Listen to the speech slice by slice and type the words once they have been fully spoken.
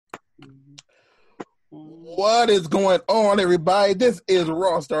What is going on, everybody? This is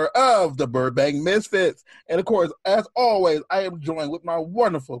Rawstarr of the Burbank Misfits. And of course, as always, I am joined with my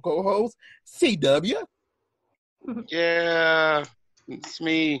wonderful co-host, CW. Yeah, it's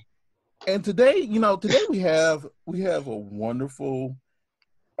me. And today we have a wonderful,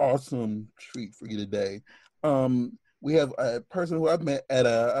 awesome treat for you today. We have a person who I've met at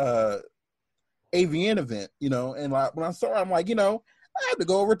a AVN event, and when I saw her, I'm like, I had to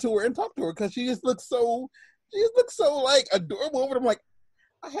go over to her and talk to her because she just looks so like adorable. Over, I'm like,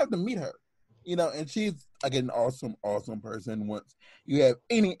 I have to meet her, and she's like an awesome person. Once you have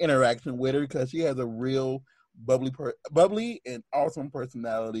any interaction with her, because she has a real bubbly and awesome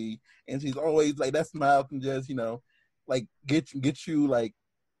personality, and she's always like that smile can just like get you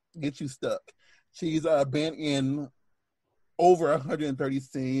stuck. She's been in over 130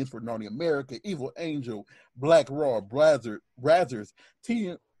 scenes for Naughty America, Evil Angel, Black Raw, Brazzers,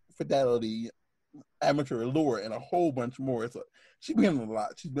 Teen Fidelity, Amateur Allure, and a whole bunch more. So she's been in a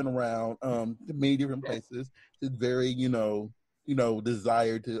lot. She's been around many different places. She's very,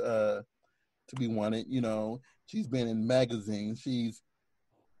 desired to be wanted. She's been in magazines. She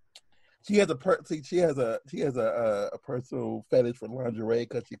has a personal fetish for lingerie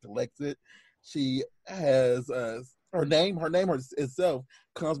because she collects it. She has her name itself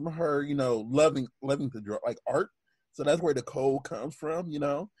comes from her, loving to draw like art. So that's where the code comes from,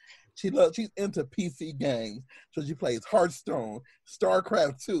 She's into PC games. So she plays Hearthstone,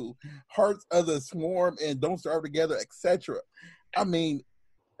 StarCraft 2, Hearts of the Swarm, and Don't Starve Together, etc. I mean,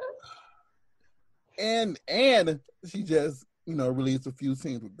 and she just, released a few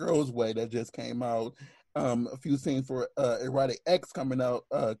scenes with Girls Way that just came out. A few scenes for Erotic X coming out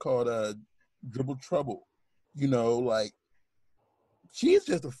called Dribble Trouble. Like, she's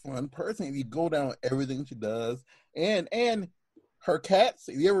just a fun person. If you go down everything she does, and her cats.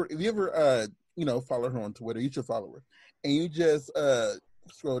 If you ever follow her on Twitter, you should follow her. And you just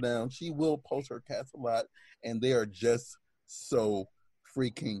scroll down. She will post her cats a lot, and they are just so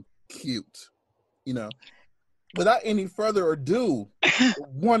freaking cute. Without any further ado, the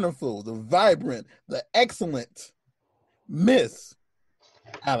wonderful, the vibrant, the excellent Miss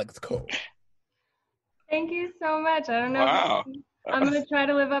Alex Cole. Thank you so much. I don't know. Wow. I'm going to try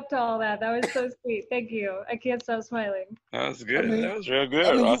to live up to all that. That was so sweet. Thank you. I can't stop smiling. That was good. That was real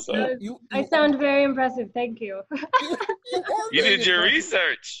good, I sound very impressive. Thank you. You did your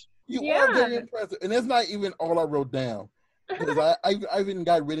research. You are very impressive. And that's not even all I wrote down. Because I even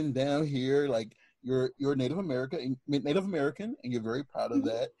got written down here, like, you're Native American, and you're very proud of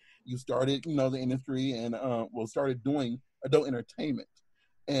that. You started, the industry and, started doing adult entertainment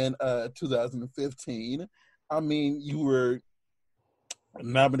in 2015. I mean, you were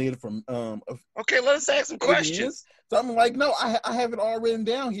nominated from okay, let us ask some questions. So I'm like, no, I have it all written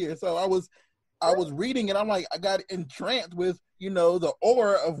down here. So I was reading it. I'm like, I got entranced with the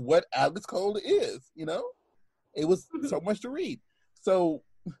aura of what Alex Cole is. It was so much to read. So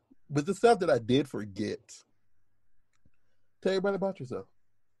with the stuff that I did forget, tell everybody about yourself.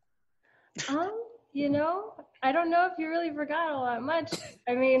 I don't know if you really forgot a lot much.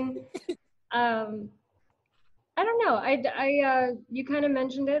 I mean, I don't know. You kind of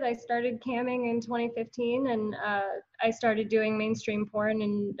mentioned it. I started camming in 2015, and I started doing mainstream porn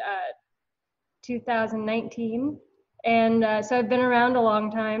in 2019. And so I've been around a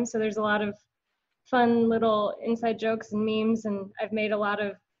long time. So there's a lot of fun little inside jokes and memes, and I've made a lot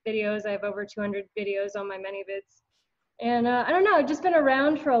of videos. I have over 200 videos on my ManyVids. And I don't know, I've just been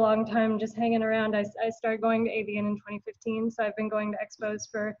around for a long time, just hanging around. I started going to AVN in 2015, so I've been going to expos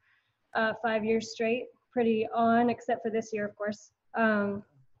for 5 years straight, pretty on, except for this year, of course. I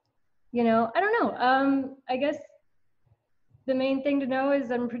don't know. I guess the main thing to know is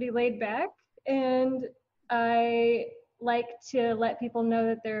I'm pretty laid back, and I like to let people know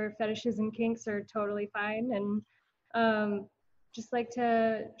that their fetishes and kinks are totally fine, and just like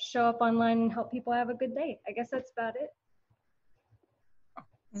to show up online and help people have a good day. I guess that's about it.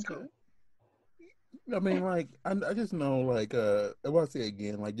 Okay. I mean, like, I just know, like, I want to say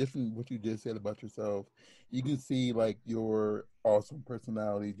again, like, just from what you just said about yourself, you can see, like, your awesome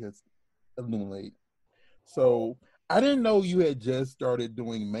personality just illuminate. So, I didn't know you had just started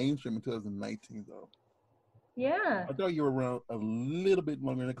doing mainstream in 2019, though. Yeah. I thought you were around a little bit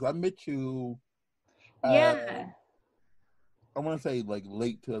longer, because I met you. Yeah. I want to say, like,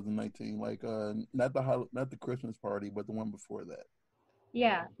 late 2019, like, not the Christmas party, but the one before that.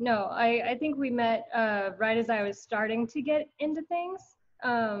 Yeah, no, I think we met right as I was starting to get into things.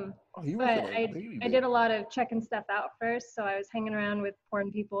 But I did a lot of checking stuff out first, so I was hanging around with porn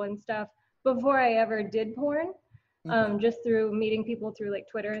people and stuff before I ever did porn. just through meeting people through like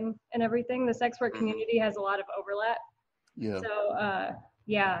Twitter and everything. The sex work community has a lot of overlap. Yeah. So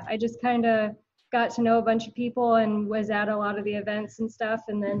yeah, I just kind of got to know a bunch of people and was at a lot of the events and stuff.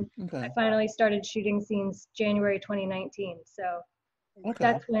 And then I finally started shooting scenes January 2019. So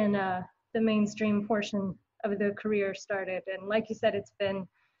that's when the mainstream portion of the career started. And like you said, it's been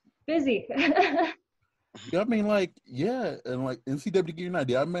busy. Yeah, I mean, like, yeah, and like NCW, to give you an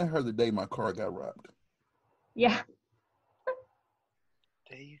idea, I met her the day my car got robbed. Yeah.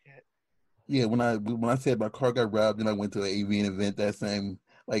 There you go. Yeah, when I said my car got robbed, and I went to an AV event that same,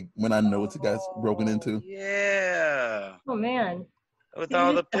 like when I noticed it got broken into. Yeah. Oh man. With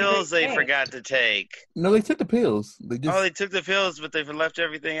all the pills they forgot to take. No, they took the pills. They took the pills, but they left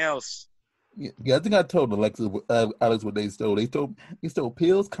everything else. Yeah, I think I told Alex what they stole. They stole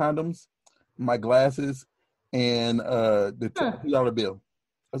pills, condoms, my glasses, and the $2 bill.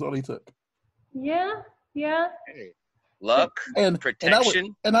 That's all they took. Yeah. Hey, luck and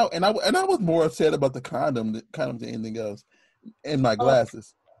protection. And I was more upset about the condoms than anything else. And my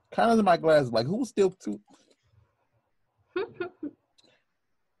glasses, condoms and my glasses. Like, who was still too?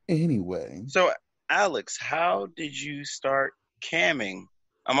 Anyway. So, Alex, how did you start camming?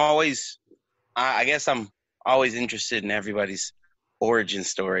 I guess I'm always interested in everybody's origin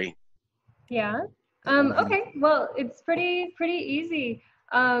story. Yeah. Okay. Well, it's pretty easy.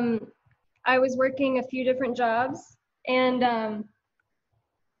 I was working a few different jobs, and a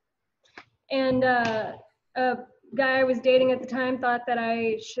guy I was dating at the time thought that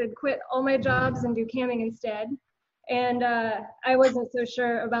I should quit all my jobs and do camming instead. And I wasn't so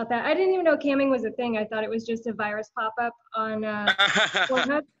sure about that. I didn't even know camming was a thing. I thought it was just a virus pop-up on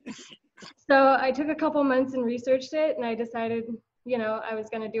Pornhub. So I took a couple months and researched it, and I decided, I was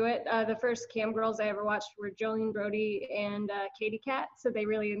going to do it. The first cam girls I ever watched were Jolene Brody and Katie Cat, so they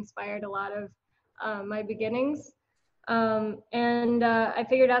really inspired a lot of my beginnings. And I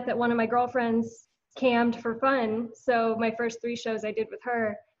figured out that one of my girlfriends cammed for fun, so my first 3 shows I did with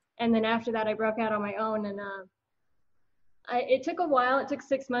her, and then after that I broke out on my own, and it took a while. It took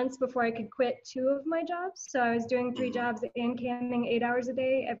 6 months before I could quit 2 of my jobs. So I was doing 3 jobs and camming 8 hours a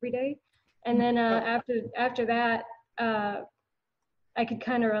day, every day. And then after that, I could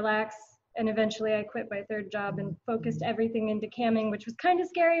kind of relax. And eventually I quit my 3rd job and focused everything into camming, which was kind of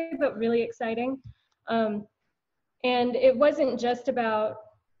scary, but really exciting. And it wasn't just about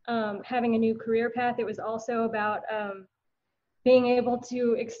having a new career path. It was also about being able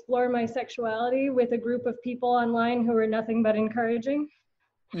to explore my sexuality with a group of people online who were nothing but encouraging.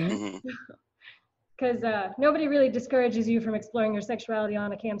 Because nobody really discourages you from exploring your sexuality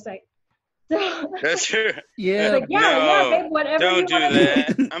on a campsite. So, that's true. Yeah. Like, yeah, babe, whatever don't you do want that.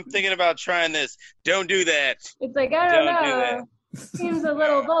 to do. I'm thinking about trying this. Don't do that. It's like, I don't know. Seems a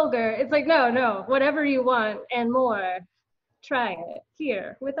little vulgar. It's like, no, whatever you want and more, try it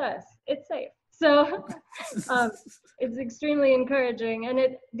here with us. It's safe. So it's extremely encouraging, and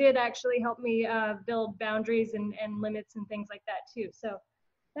it did actually help me build boundaries and limits and things like that too. So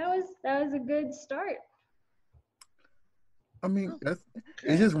that was a good start. I mean,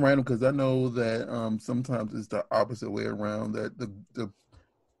 it's just random because I know that sometimes it's the opposite way around, that the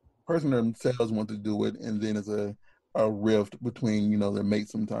person themselves want to do it, and then it's a rift between their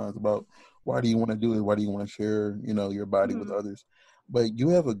mates sometimes about why do you want to do it, why do you want to share your body with others. But you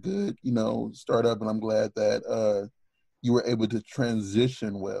have a good startup, and I'm glad that you were able to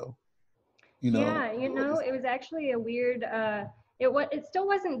transition well. Yeah, it was actually a weird. It still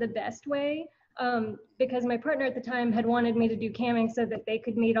wasn't the best way. Because my partner at the time had wanted me to do camming so that they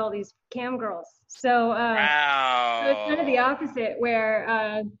could meet all these cam girls. So, wow. So it's kind of the opposite,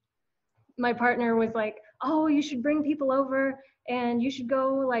 where my partner was like, "Oh, you should bring people over and you should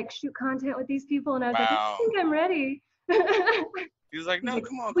go like shoot content with these people." And I was like, "I think I'm ready." He was like, "No,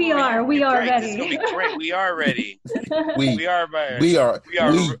 come on. We are ready. This is gonna be great. We are ready. We are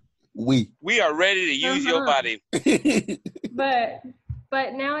ready to use your body."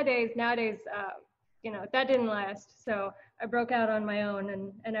 But nowadays, that didn't last. So I broke out on my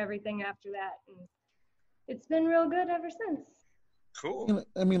own and everything after that, and it's been real good ever since. Cool.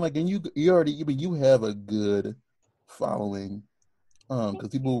 I mean, like, and you have a good following, because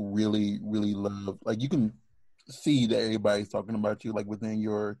people really, really love. Like, you can see that everybody's talking about you, like within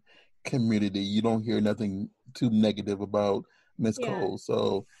your community. You don't hear nothing too negative about Miss Cole.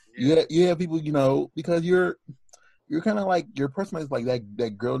 So you have people, because you're kind of like, your person is like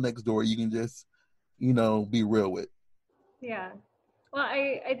that girl next door you can just, be real with. Yeah. Well,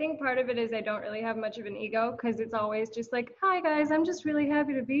 I think part of it is I don't really have much of an ego, because it's always just like, "Hi guys, I'm just really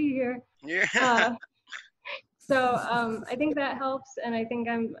happy to be here." Yeah. So I think that helps, and I think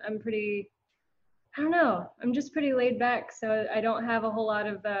I'm pretty I don't know. I'm just pretty laid back, so I don't have a whole lot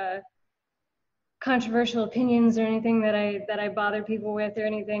of controversial opinions or anything that I bother people with or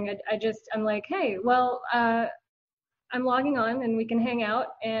anything. I'm like, hey, well, I'm logging on and we can hang out.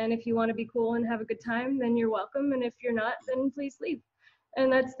 And if you want to be cool and have a good time, then you're welcome. And if you're not, then please leave. And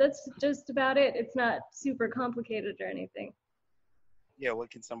that's just about it. It's not super complicated or anything. Yeah,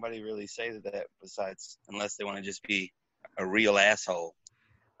 what can somebody really say to that besides, unless they want to just be a real asshole?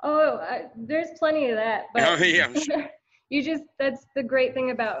 Oh, there's plenty of that. But Yeah, I'm sure. That's the great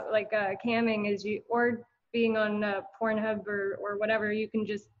thing about like camming is or being on Pornhub or whatever, you can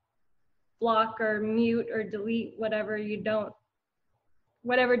just block or mute or delete whatever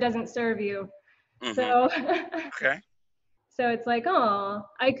doesn't serve you. Mm-hmm. So Okay. So it's like, oh,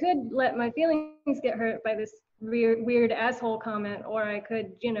 I could let my feelings get hurt by this weird asshole comment, or I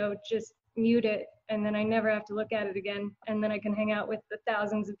could, just mute it and then I never have to look at it again. And then I can hang out with the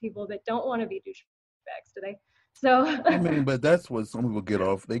thousands of people that don't want to be douchebags today. So I mean, but that's what some people get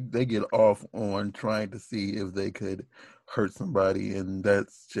off. They get off on trying to see if they could hurt somebody, and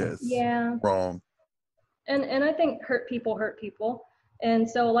that's just wrong. And I think hurt people. And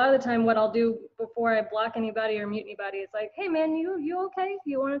so a lot of the time what I'll do before I block anybody or mute anybody is like, hey man, you okay?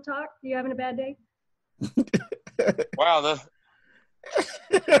 You want to talk? You having a bad day? Wow.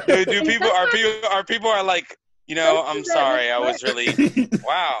 Are people like, I'm sorry, I was really,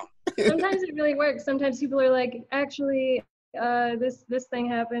 wow. Sometimes it really works. Sometimes people are like, actually, this thing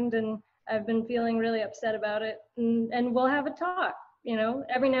happened and I've been feeling really upset about it. And we'll have a talk,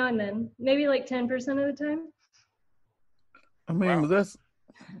 every now and then, maybe like 10% of the time. I mean, wow. That's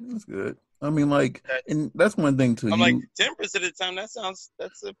good. I mean, like, and that's one thing too. I'm like 10% of the time. That sounds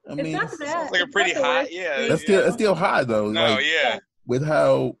like a pretty high. Yeah, that's still high though. No, like, yeah. With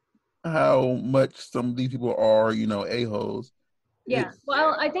how much some of these people are, a-holes. Yeah.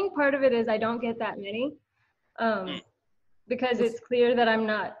 Well, I think part of it is I don't get that many, because it's clear that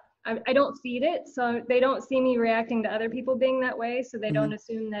I don't feed it, so they don't see me reacting to other people being that way, so they don't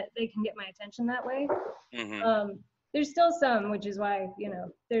assume that they can get my attention that way. Mm-hmm. There's still some, which is why,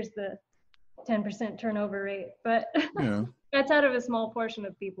 there's the 10% turnover rate, but that's out of a small portion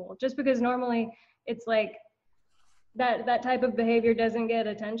of people, just because normally it's like that type of behavior doesn't get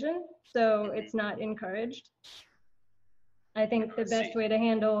attention, so it's not encouraged. I think the best way to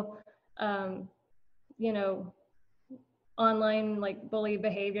handle, online like bully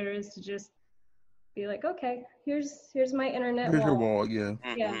behavior is to just be like, okay, here's my internet wall. Here's your wall, yeah.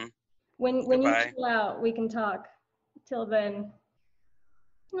 Mm-hmm. Yeah. When you chill out, we can talk. Till then,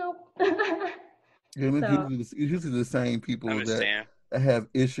 nope. It's usually the same people that have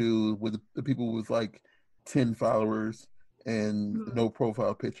issues with the people with like 10 followers and no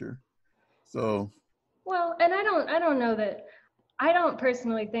profile picture. So. Well, and I don't know that. I don't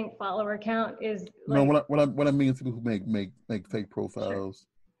personally think follower count is. Like, no, what I mean is people who make fake profiles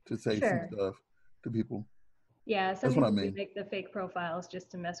to say some stuff to people. Yeah, some people do make the fake profiles just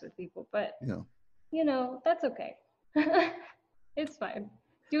to mess with people, but that's okay. It's fine.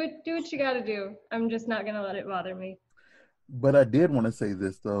 Do what you got to do. I'm just not gonna let it bother me. But I did want to say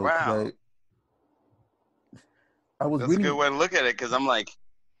this though. Wow. That's a good way to look at it, because I'm like,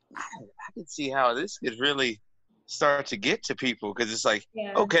 I can see how this could really start to get to people, because it's like,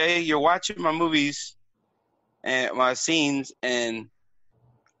 okay, you're watching my movies and my scenes, and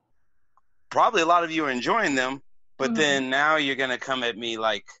probably a lot of you are enjoying them, but then now you're gonna come at me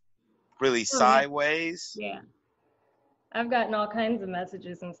like really sideways. Yeah. I've gotten all kinds of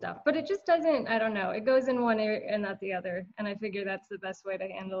messages and stuff, but it just doesn't, I don't know, it goes in one ear and not the other, and I figure that's the best way to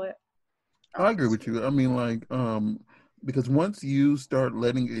handle it. I agree with you. I mean, like, because once you start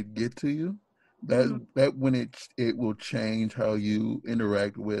letting it get to you, that when it will change how you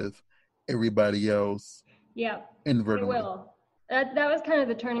interact with everybody else. Yeah, inadvertently. It will. That was kind of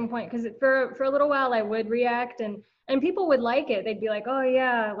the turning point, because for a little while I would react and people would like it. They'd be like, oh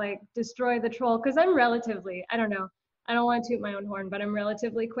yeah, like destroy the troll, because I'm relatively, I don't know, I don't want to toot my own horn, but I'm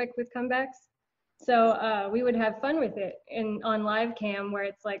relatively quick with comebacks. So we would have fun with it on live cam, where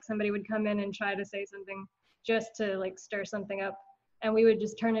it's like somebody would come in and try to say something just to like stir something up. And we would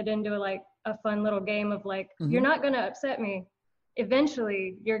just turn it into like a fun little game of like, you're not going to upset me.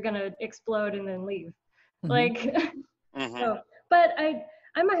 Eventually you're going to explode and then leave. Like, so, but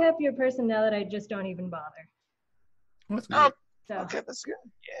I'm a happier person now that I just don't even bother. That's good. Okay, that's good.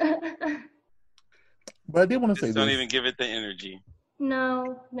 Yeah. But I did want to say this. Don't even give it the energy.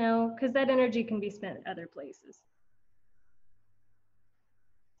 No, because that energy can be spent other places.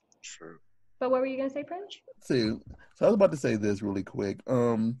 True. But what were you going to say, Prince? So I was about to say this really quick.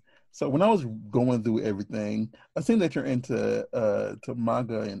 So when I was going through everything, I seen that you're into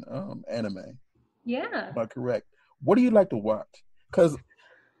manga and anime. Yeah. Am I correct? What do you like to watch? Because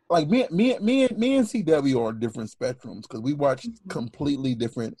like me and CW are on different spectrums because we watch completely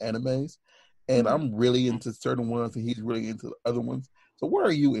different animes, and I'm really into certain ones and he's really into the other ones. So what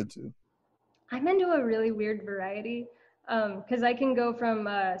are you into? I'm into a really weird variety because I can go from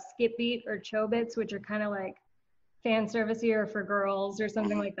skip beat or chobits, which are kind of like fan servicier for girls or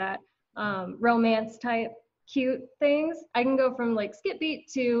something like that, romance type cute things. I can go from like skip beat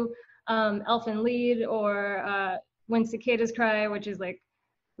to Elfin Lied or When Cicadas Cry, which is like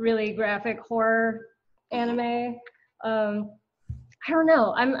really graphic horror anime. I don't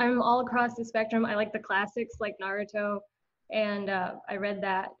know. I'm all across the spectrum. I like the classics like Naruto, and I read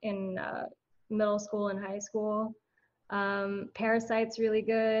that in middle school and high school. Parasite's really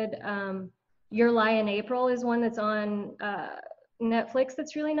good. Your Lie in April is one that's on Netflix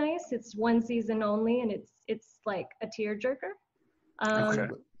that's really nice. It's one season only, and it's like a tearjerker. Okay.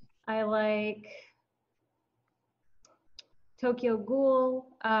 I like Tokyo Ghoul.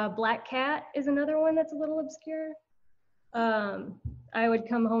 Black Cat is another one that's a little obscure. I would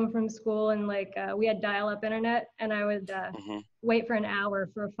come home from school and like we had dial-up internet, and I would wait for an hour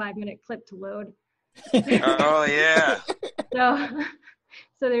for a 5-minute clip to load. Oh yeah.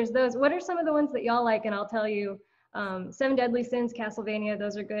 So there's those. What are some of the ones that y'all like? And I'll tell you. Seven Deadly Sins, Castlevania,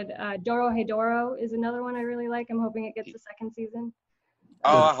 those are good. Dorohedoro is another one I really like. I'm hoping it gets a second season.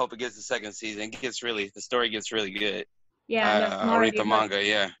 Oh, I hope it gets a second season. The story gets really good. Yeah, I'll read the manga.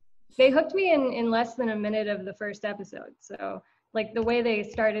 Yeah. They hooked me in less than a minute of the first episode. So like the way they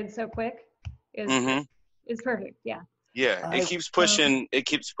started so quick is perfect. Yeah. Yeah, it keeps pushing. It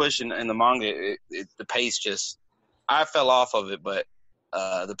keeps pushing in the manga. The pace just, I fell off of it, but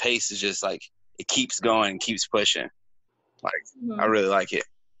the pace is just like it keeps going, keeps pushing. Like I really like it.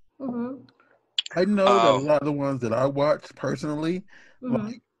 I know that a lot of the ones that I watch personally,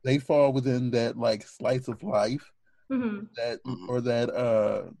 like they fall within that like slice of life, that or that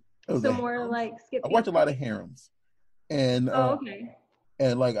so more like skip. I watch a lot of harems, and okay.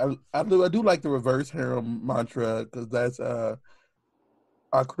 And like I do like the reverse harem mantra because that's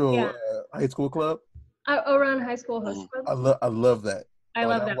Akuro High School Club. Around High School Host Club. I love that. I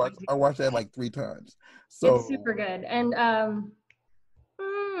love that one too. I watched that like 3 times. So it's super good. And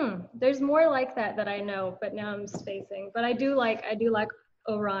there's more like that I know, but now I'm spacing. But I do like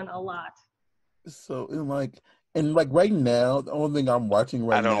Oran a lot. So and like right now, the only thing I'm watching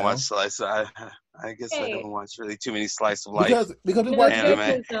right now. I don't watch slice. I guess I don't watch really too many slice of life because we watch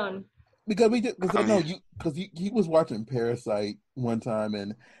anime. Because he was watching Parasite one time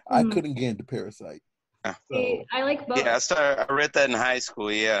and I couldn't get into Parasite. See, I like both. Yeah, I read that in high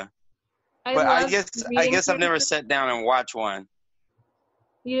school. Yeah, but I guess I've never sat down and watched one.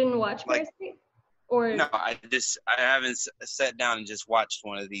 You didn't watch Parasite, or no? I haven't sat down and just watched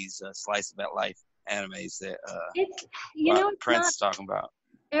one of these slice of life animes that Prince is talking about.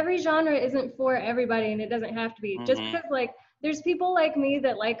 Every genre isn't for everybody, and it doesn't have to be. Just because like there's people like me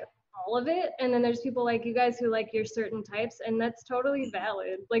that like all of it, and then there's people like you guys who like your certain types, and that's totally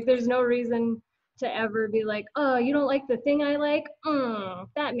valid. Like there's no reason to ever be like, oh, you don't like the thing I like?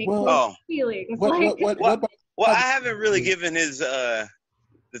 That makes feelings. Well, I haven't really given his the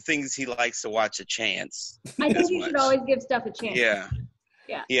things he likes to watch a chance. I think you should always give stuff a chance.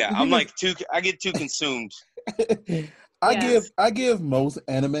 Yeah. I'm like I get too consumed. I give most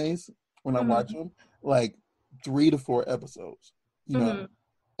animes when I watch them like 3 to 4 episodes, you know.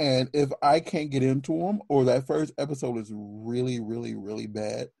 And if I can't get into them or that first episode is really, really, really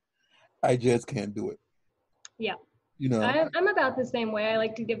bad, I just can't do it. Yeah. You know, I'm about the same way. I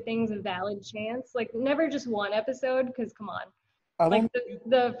like to give things a valid chance. Like never just one episode, because come on.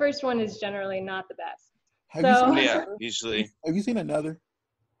 The first one is generally not the best. Usually. Have you seen another?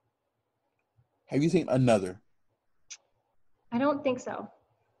 I don't think so.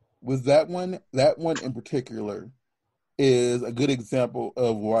 With that one in particular is a good example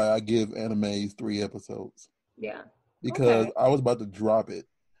of why I give animes 3 episodes. Yeah. Because I was about to drop it,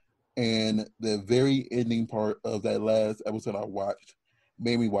 and the very ending part of that last episode I watched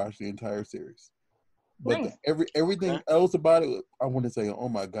made me watch the entire series. But everything else about it, I want to say, oh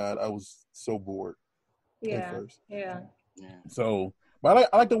my God, I was so bored at first. Yeah. So, but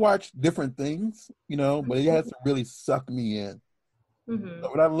I like to watch different things, you know, but it has to really suck me in.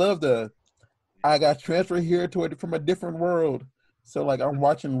 But I love I got transferred here from a different world. So like I'm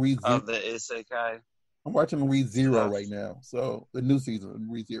watching ReZero. The Isekai. I'm watching ReZero right now. So the new season,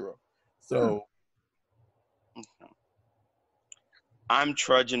 ReZero. So I'm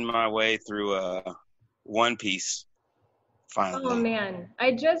trudging my way through One Piece. Finally. Oh man,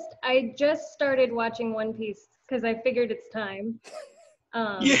 I just started watching One Piece because I figured it's time.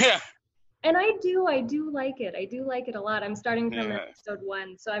 And I do like it. I do like it a lot. I'm starting from episode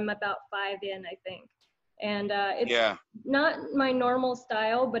 1, so I'm about 5 in, I think. And it's not my normal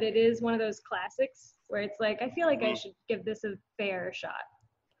style, but it is one of those classics where it's like, I feel like I should give this a fair shot.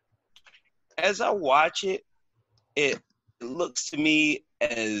 As I watch it, it looks to me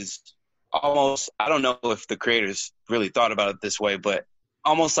as almost, I don't know if the creators really thought about it this way, but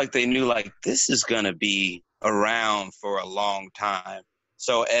almost like they knew, like, this is going to be around for a long time.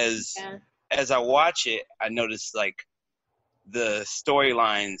 So as I watch it, I notice, like, the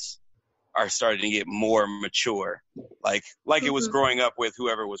storylines are starting to get more mature, like it was growing up with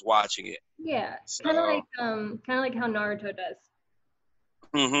whoever was watching it. Yeah, so, kind of like how Naruto does.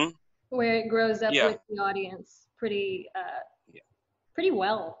 Where it grows up with the audience pretty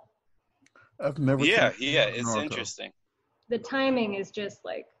well. I've never seen it's Naruto. interesting. The timing is just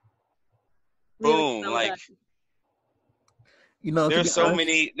like really boom, like done. You know, there's so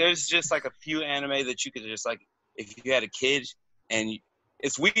many. There's just like a few anime that you could just like, if you had a kid, and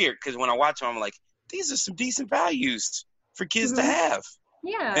it's weird because when I watch them, I'm like, these are some decent values for kids to have.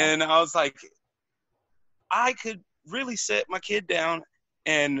 Yeah. And I was like, I could really set my kid down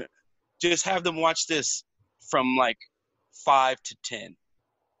and just have them watch this from like 5 to 10.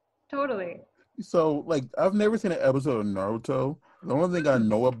 Totally. So, like, I've never seen an episode of Naruto. The only thing I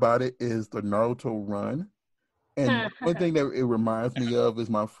know about it is the Naruto run. And one thing that it reminds me of is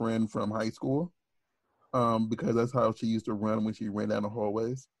my friend from high school, because that's how she used to run when she ran down the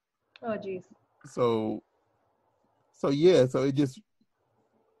hallways. Oh, geez. So yeah, so it just,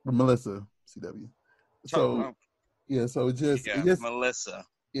 Melissa, CW. So, yeah, so it just Melissa.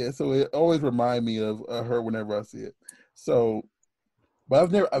 Yeah, so it always reminds me of her whenever I see it. So, but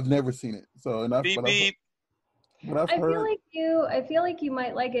I've never seen it. So, and beep. I feel like you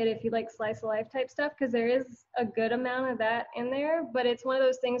might like it if you like slice of life type stuff, because there is a good amount of that in there, but it's one of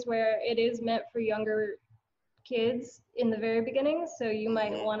those things where it is meant for younger kids in the very beginning, so you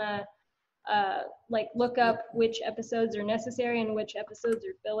might want to like look up which episodes are necessary and which episodes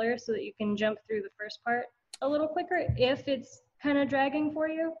are filler, so that you can jump through the first part a little quicker if it's kind of dragging for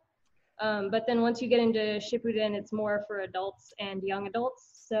you. But then once you get into Shippuden, it's more for adults and young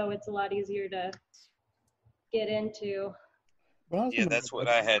adults, so it's a lot easier to get into. Yeah, that's what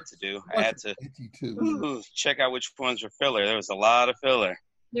I had to do. I had to check out which ones were filler. There was a lot of filler.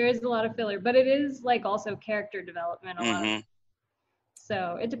 There is a lot of filler, but it is like also character development a lot.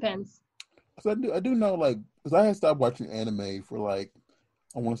 So it depends. Because I do know, like, because I had stopped watching anime for like,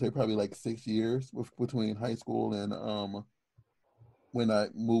 I want to say probably like 6 years between high school and when I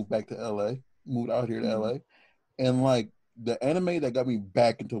moved out here to LA, and like the anime that got me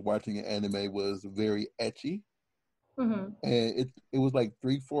back into watching an anime was very ecchi. And it was like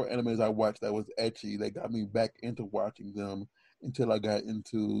 3-4 animes I watched that was ecchi that got me back into watching them until I got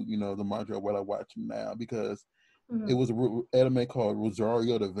into, you know, the mantra of what I watch now, because it was an anime called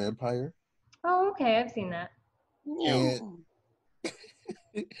Rosario the Vampire. Oh, okay, I've seen that.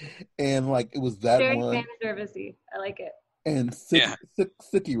 And like it was that very one. Very fan servicey. I like it. And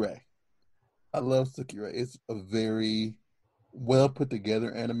Sekirei. I love Sekirei. It's a very well put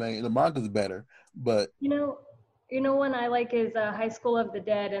together anime, and the manga's better. But you know one I like is High School of the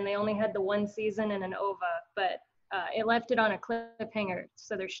Dead, and they only had the 1 season and an OVA, but it left it on a cliffhanger,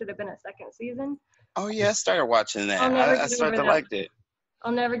 so there should have been a 2nd season. Oh yeah, I started watching that. I started to like it.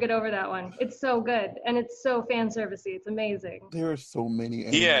 I'll never get over that one. It's so good, and it's so fan servicey. It's amazing. There are so many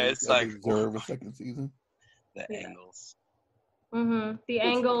animes it's that like deserve a 2nd season. The angles. The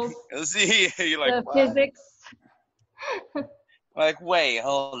angles. See, you're like, the what? Physics. Like, wait,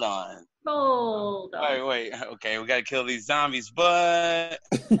 hold on. Wait. Okay, we gotta kill these zombies, but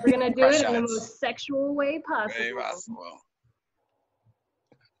we're gonna do it in the most sexual way possible.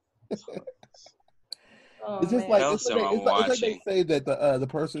 It's just like it's like they say that the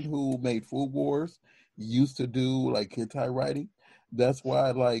person who made Food Wars used to do like hentai writing. That's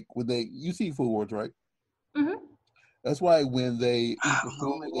why, like, when you see Food Wars, right? That's why when they eat the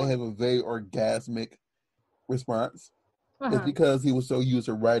food, they have a very orgasmic response. It's because he was so used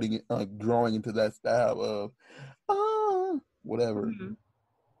to writing it, drawing into that style of whatever.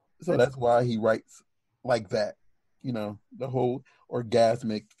 So that's why he writes like that. You know, the whole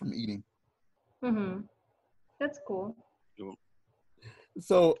orgasmic from eating. That's cool.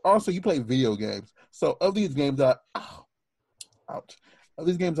 So also you play video games. So of these games Of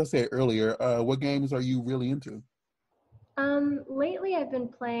these games I said earlier, what games are you really into? Lately I've been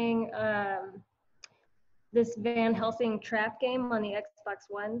playing this Van Helsing trap game on the Xbox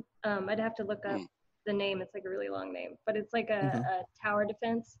One. I'd have to look up the name. It's like a really long name, but it's like a tower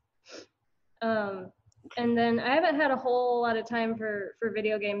defense. And then I haven't had a whole lot of time for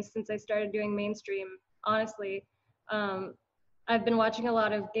video games since I started doing mainstream, honestly. I've been watching a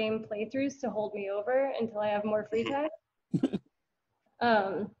lot of game playthroughs to hold me over until I have more free time.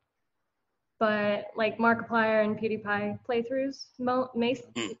 But like Markiplier and PewDiePie playthroughs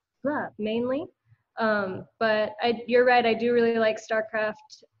mainly. But you're right, I do really like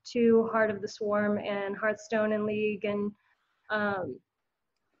StarCraft 2, Heart of the Swarm, and Hearthstone and League, and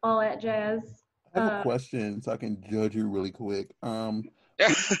all that jazz. I have a question so I can judge you really quick. Who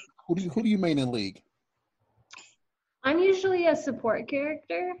do you main in League? I'm usually a support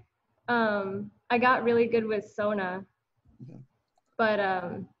character. I got really good with Sona, but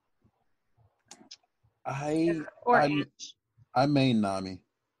I main Nami.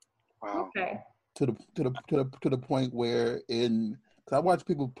 Wow. Okay. To the point where because I watch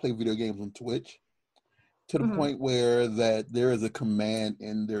people play video games on Twitch, to the point where that there is a command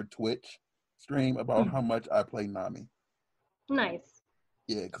in their Twitch stream about how much I play Nami. Nice.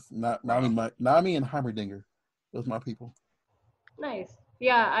 Yeah, because Nami and Heimerdinger, those are my people. Nice.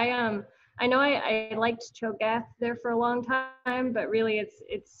 Yeah, I know I liked Cho'Gath there for a long time, but really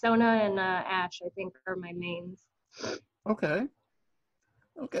it's Sona and Ashe, I think, are my mains. Okay.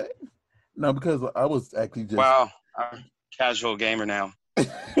 No, because I was actually just I'm a casual gamer now. I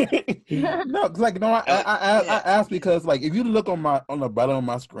asked because like if you look on the bottom of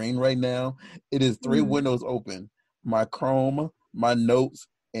my screen right now, it is 3 windows open: my Chrome, my notes,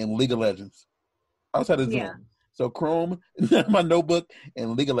 and League of Legends. Outside of Zoom. Yeah. So Chrome, my notebook,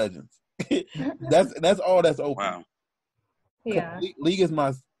 and League of Legends. that's all that's open. Wow. Yeah. League is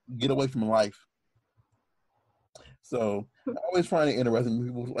my get away from life. So I always find it interesting.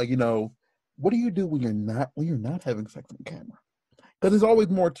 People like, what do you do when you're not having sex on camera? Because there's always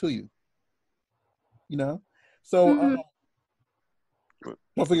more to you. So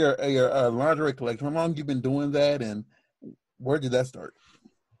for your lingerie collection, how long have you been doing that, and where did that start?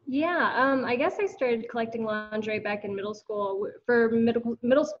 Yeah, I guess I started collecting lingerie back in middle school. For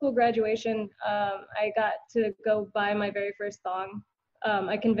middle school graduation, I got to go buy my very first thong.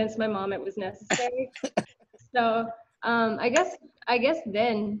 I convinced my mom it was necessary. So I guess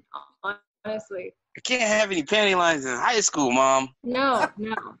then, honestly. I can't have any panty lines in high school, Mom. No.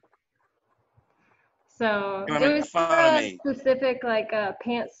 So it was for a specific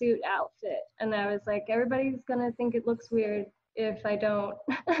pantsuit outfit, and I was like, everybody's gonna think it looks weird if I don't.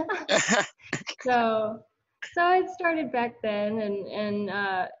 So I started back then, and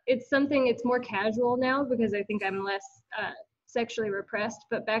it's more casual now because I think I'm less sexually repressed.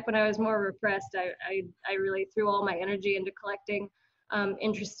 But back when I was more repressed, I really threw all my energy into collecting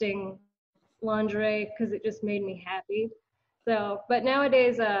interesting lingerie because it just made me happy. So, but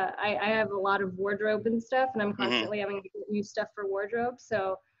nowadays I have a lot of wardrobe and stuff, and I'm constantly having to get new stuff for wardrobe.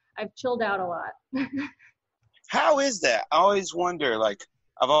 So I've chilled out a lot. How is that? I always wonder, I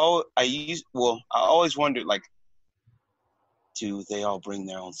always wondered, do they all bring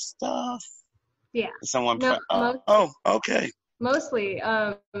their own stuff? Yeah. Okay. Mostly.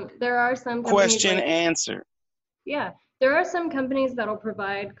 There are some question answer. Yeah. There are some companies that'll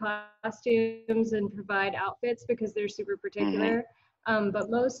provide costumes and provide outfits because they're super particular. But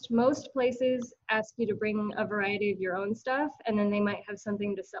most places ask you to bring a variety of your own stuff, and then they might have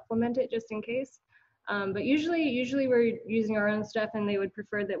something to supplement it just in case. But usually we're using our own stuff, and they would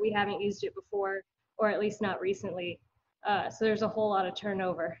prefer that we haven't used it before, or at least not recently. So there's a whole lot of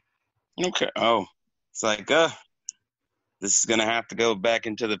turnover. Okay. Oh, it's like, this is gonna have to go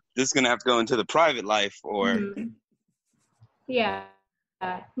into the private life, or. Yeah.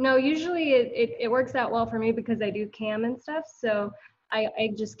 No, usually it works out well for me because I do cam and stuff. So I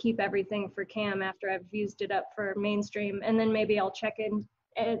just keep everything for cam after I've used it up for mainstream, and then maybe I'll check in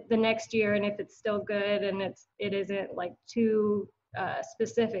the next year, and if it's still good and it isn't too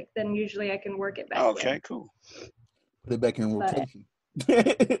specific, then usually I can work it back. Okay, cool. Put it back in rotation.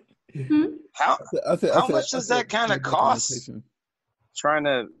 How much does that kind of cost? Trying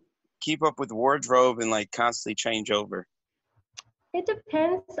to keep up with wardrobe and constantly change over. It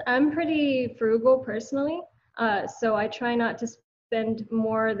depends. I'm pretty frugal personally, so I try not to spend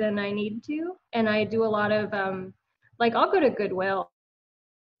more than I need to, and I do a lot of I'll go to Goodwill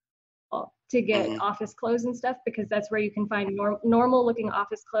to get office clothes and stuff because that's where you can find normal looking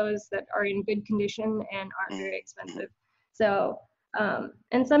office clothes that are in good condition and aren't very expensive. So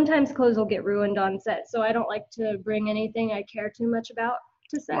and sometimes clothes will get ruined on set, so I don't like to bring anything I care too much about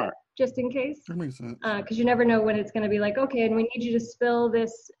to set, just in case. That makes sense. Because you never know when it's going to be okay, and we need you to spill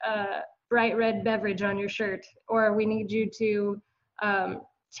this bright red beverage on your shirt, or we need you to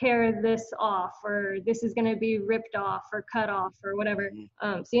tear this off, or this is going to be ripped off or cut off or whatever.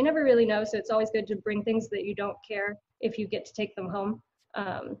 So you never really know. So it's always good to bring things that you don't care if you get to take them home.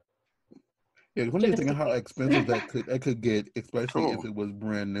 Yeah, when you think of how expensive that could get, especially if it was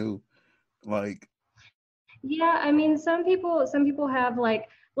brand new, like. Yeah, I mean, some people have like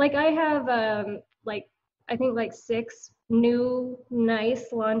I have I think like 6 new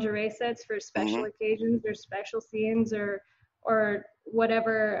nice lingerie sets for special occasions or special scenes or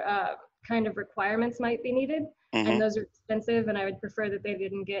whatever kind of requirements might be needed. And those are expensive, and I would prefer that they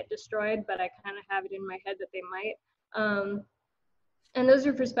didn't get destroyed, but I kind of have it in my head that they might. And those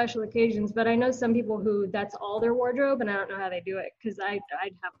are for special occasions, but I know some people who that's all their wardrobe, and I don't know how they do it, because I'd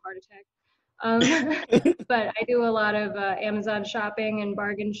have a heart attack. But I do a lot of Amazon shopping and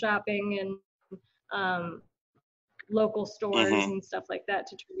bargain shopping and local stores and stuff like that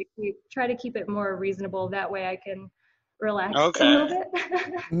to try to keep it more reasonable. That way I can relax a little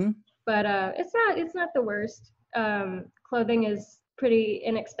bit. But it's not the worst. Clothing is pretty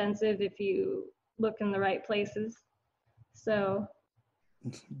inexpensive if you look in the right places. So.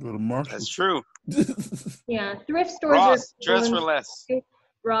 Go to Marshall. That's true. Yeah, thrift stores Ross, are dress for less.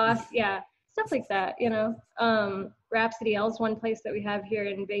 Ross, yeah, stuff like that, you know. Rhapsody L's one place that we have here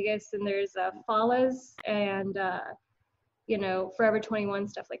in Vegas, and there's Falla's and you know, Forever 21,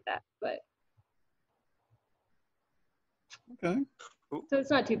 stuff like that. But okay, so it's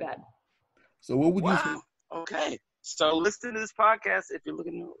not too bad. So what would you say? Okay, so listen to this podcast if you're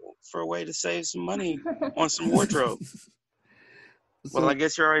looking for a way to save some money on some wardrobe. Well, I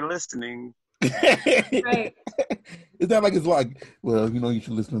guess you're already listening. Right. It's not like it's like, well, you know, you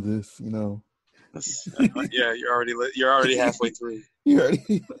should listen to this, you know. Yeah, you're already halfway through. You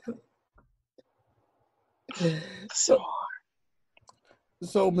already.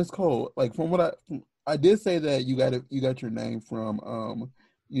 So Miss Cole, like from what I did say that you got your name from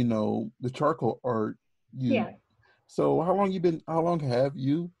you know, the charcoal art. Yeah. So how long have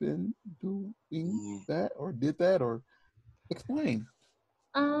you been doing that or did that, or explain?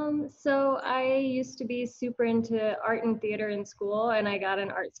 So I used to be super into art and theater in school, and I got an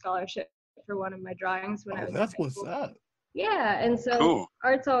art scholarship for one of my drawings when I was that's in high what's school. up. Yeah, and so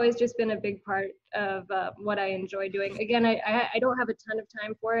art's always just been a big part of what I enjoy doing. Again, I don't have a ton of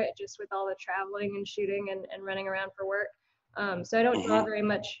time for it, just with all the traveling and shooting and running around for work. So I don't draw very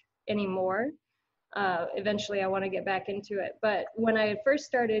much anymore. Eventually I want to get back into it. But when I first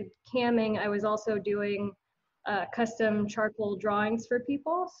started camming, I was also doing custom charcoal drawings for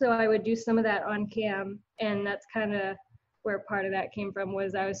people. So I would do some of that on cam, and that's kind of where part of that came from.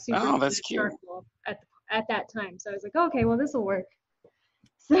 Was I was super into charcoal at that time. So I was like, okay, well, this will work.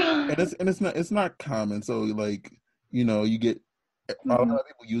 So and it's not common. So like, you know, you get a lot of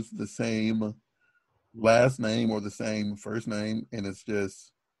people use the same last name or the same first name, and it's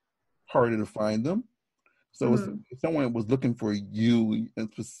just harder to find them. So if someone was looking for you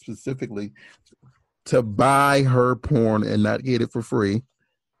specifically to buy her porn and not get it for free,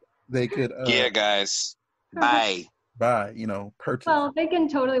 they could guys, buy, you know, purchase. Well, they can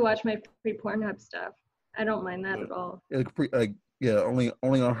totally watch my free Pornhub stuff. I don't mind that at all. Only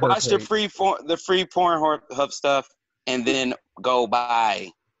on her watch page. the free Pornhub stuff, and then go buy.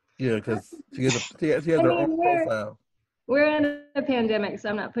 Yeah, because she has her own profile. We're in a pandemic, so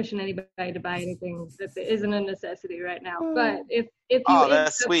I'm not pushing anybody to buy anything that isn't a necessity right now. But if you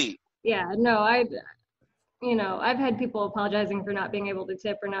that's sweet. Yeah, no, I've had people apologizing for not being able to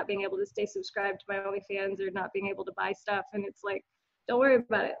tip or not being able to stay subscribed to my OnlyFans or not being able to buy stuff, and it's like, don't worry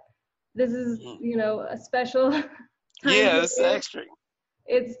about it. This is, you know, a special time. Yeah, it's extra.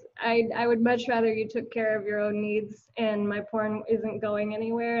 I would much rather you took care of your own needs, and my porn isn't going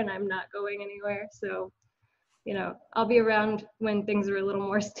anywhere, and I'm not going anywhere. So, you know, I'll be around when things are a little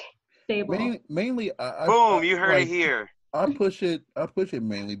more stable. Mainly, you heard it here. I push it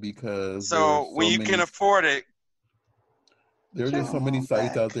mainly because when you can afford it, there's just so many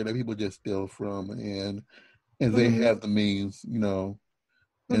sites out there that people just steal from, and they have the means, you know,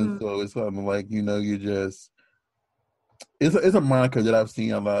 and so it's kind of like, you know, you just it's a moniker that I've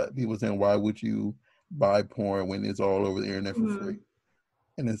seen a lot of people saying, why would you buy porn when it's all over the internet for free?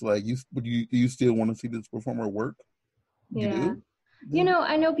 And it's like, do you still want to see this performer work? Yeah. You know,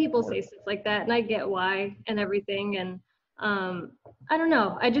 I know people say stuff like that, and I get why and everything. And I don't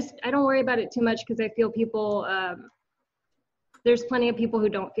know. I don't worry about it too much, because I feel people, there's plenty of people who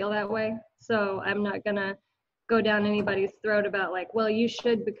don't feel that way. So I'm not going to go down anybody's throat about like, well, you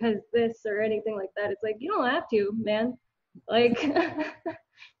should because this or anything like that. It's like, you don't have to, man. Like,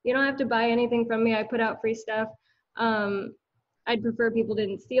 you don't have to buy anything from me. I put out free stuff. I'd prefer people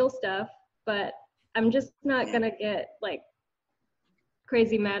didn't steal stuff, but I'm just not going to get like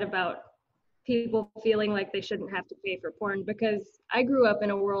crazy mad about people feeling like they shouldn't have to pay for porn, because I grew up in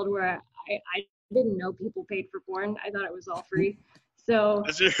a world where I didn't know people paid for porn. I thought it was all free. So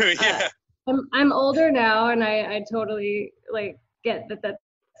yeah. I'm older now, and I totally like get that that's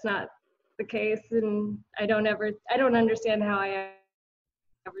not the case, and I don't understand how I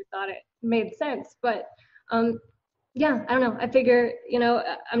ever thought it made sense. But yeah, I don't know. I figure,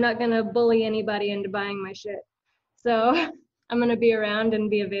 I'm not gonna bully anybody into buying my shit. So I'm gonna be around and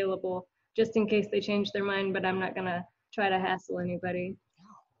be available just in case they change their mind, but I'm not gonna try to hassle anybody.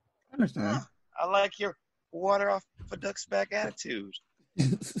 I understand. I like your water off a duck's back attitude. I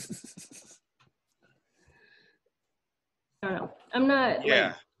don't know. I'm not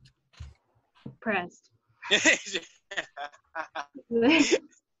like pressed.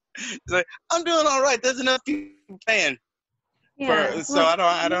 Like, I'm doing all right. There's enough people paying. Yeah. So I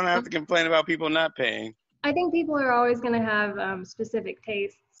don't have to complain about people not paying. I think people are always going to have specific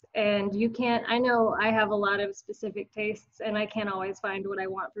tastes, and I know I have a lot of specific tastes, and I can't always find what I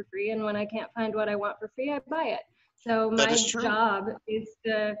want for free. And when I can't find what I want for free, I buy it. So my job is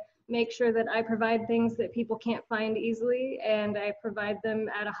to make sure that I provide things that people can't find easily, and I provide them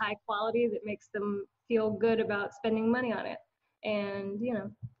at a high quality that makes them feel good about spending money on it. And,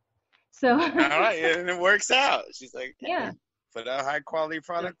 so. All right, and it works out. She's like, yeah. Put out high quality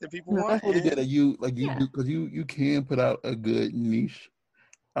product that people want. I totally get that you do, because you can put out a good niche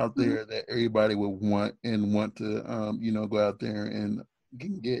out there that everybody would want to go out there and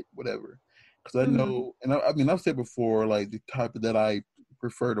get whatever. Because I know, and I mean I've said before, like the type that I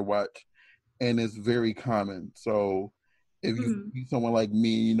prefer to watch, and it's very common. So if you see someone like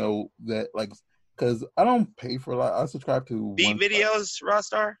me, that like, because I don't pay for a lot. I subscribe to feet videos,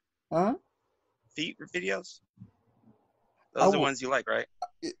 Rawstarr. Huh? Feet videos. Those are the ones you like, right?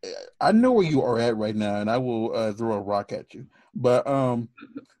 I know where you are at right now, and I will throw a rock at you. But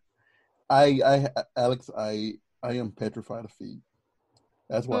Alex, I am petrified of feet.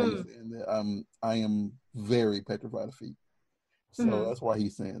 That's why he's saying that. I am very petrified of feet. So that's why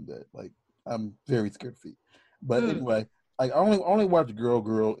he's saying that. Like, I'm very scared of feet. But anyway, I only watch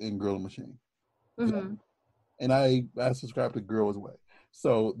Girl, and Girl Machine. Mm-hmm. And I subscribe to Girl's Way.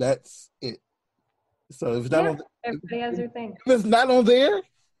 So that's it. So if it's not on, everybody has their thing. If it's not on there,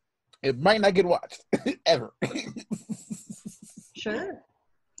 it might not get watched ever. Sure.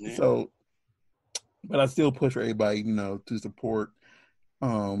 So, but I still push for everybody, to support.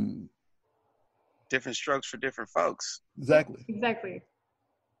 Different strokes for different folks. Exactly.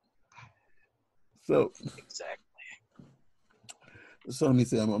 So. Exactly. So let me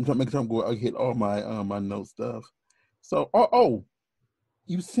see. I'm trying to make sure I hit all my my note stuff. So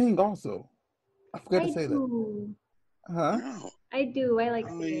you sing also. I forgot to say that. Huh? No. I do. I like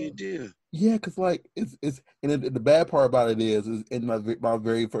singing. You do. Yeah, because like it's and the bad part about it is in my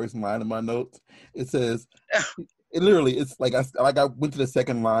very first line of my notes, it says it literally, it's like I went to the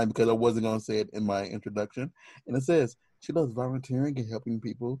second line because I wasn't gonna say it in my introduction, and it says she loves volunteering and helping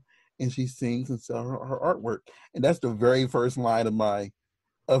people, and she sings and sells her artwork, and that's the very first line of my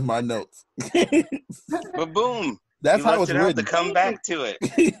notes. But boom, that's how it's written. To come back to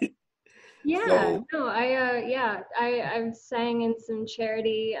it. Yeah, I've sang in some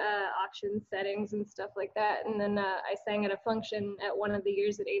charity auction settings and stuff like that, and then I sang at a function at one of the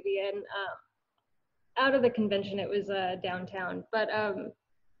years at AVN. Out of the convention, it was downtown, but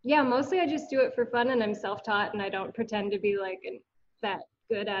mostly I just do it for fun, and I'm self-taught, and I don't pretend to be like that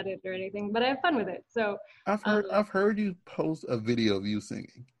good at it or anything, but I have fun with it. So I've heard you post a video of you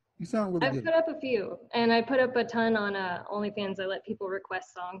singing. You sound really good. I've put up a few, and I put up a ton on OnlyFans. I let people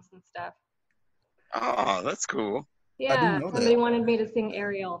request songs and stuff. Oh, that's cool. Yeah, somebody wanted me to sing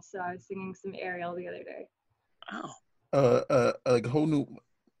Ariel, so I was singing some Ariel the other day. Oh. Like a whole new,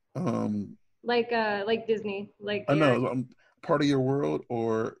 like Disney, like. I know, Part of Your World,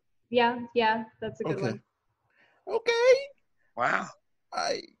 or. Yeah, that's a good one. Okay. Wow.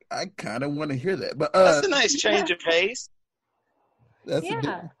 I kind of want to hear that, but that's a nice change of pace. That's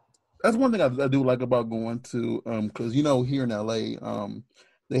one thing I do like about going to because here in LA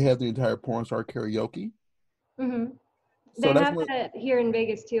they have the entire porn star karaoke. Mm-hmm. So they have that here in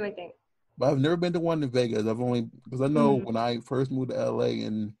Vegas too, I think. But I've never been to one in Vegas. Because I know when I first moved to LA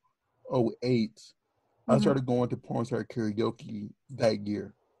in 2008, I started going to porn star karaoke that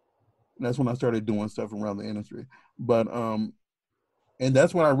year. And that's when I started doing stuff around the industry. But and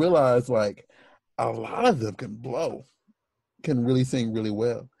that's when I realized like a lot of them can really sing really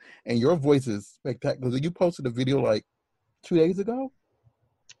well. And your voice is spectacular. You posted a video like 2 days ago?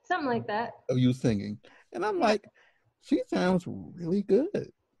 Something like that. Of you singing. And I'm like, she sounds really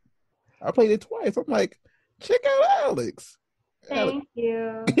good. I played it twice. I'm like, check out Alex. Thank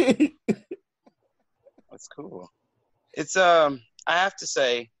you. That's cool. It's I have to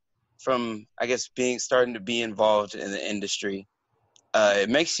say, from I guess starting to be involved in the industry, it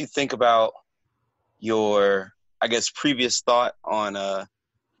makes you think about your I guess previous thought on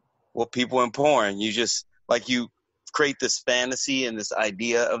what people in porn. You just like you create this fantasy and this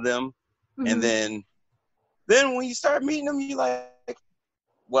idea of them, and then when you start meeting them, you like,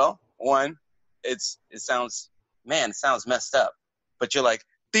 well, one, it sounds messed up, but you're like,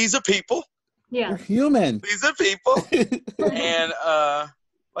 these are people. Yeah, they're human. These are people, and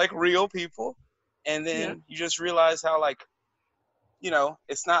like real people, and then you just realize how like,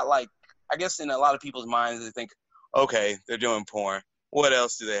 it's not like I guess in a lot of people's minds they think, okay, they're doing porn. What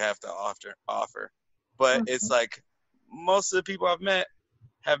else do they have to offer? But it's like most of the people I've met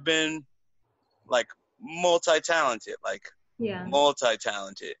have been like multi-talented,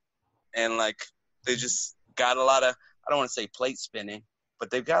 and like they just got a lot of, I don't want to say plate spinning, but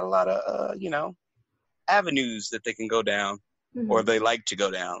they've got a lot of avenues that they can go down, or they like to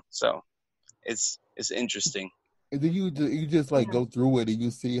go down. So it's interesting. And then you just like go through it and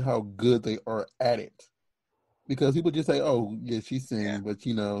you see how good they are at it. Because people just say, "Oh, yeah, she sings," but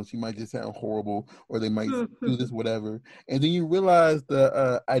she might just sound horrible, or they might do this, whatever. And then you realize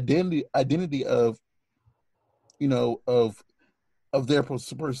the identity of, of their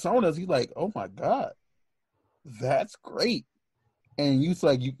personas. You're like, "Oh my God, that's great!" And you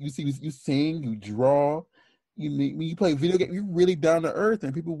like you sing, you draw, you play video game. You're really down to earth,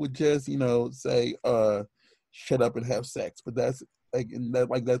 and people would just say, "Shut up and have sex," but that's.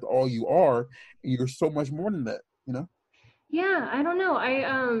 That's all you are, and you're so much more than that, Yeah, I don't know.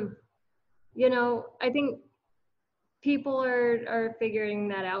 I think people are figuring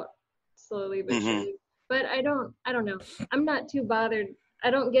that out slowly but surely. But I don't know. I'm not too bothered. I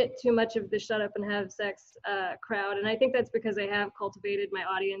don't get too much of the shut up and have sex crowd, and I think that's because I have cultivated my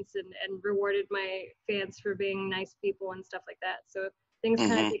audience and rewarded my fans for being nice people and stuff like that. So things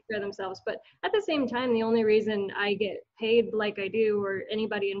kind of take care of themselves. But at the same time, the only reason I get paid like I do, or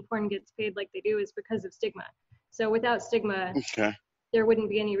anybody in porn gets paid like they do, is because of stigma. So without stigma, there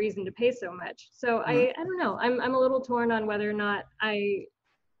wouldn't be any reason to pay so much. So I don't know. I'm a little torn on whether or not I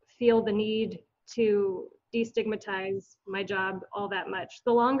feel the need to destigmatize my job all that much.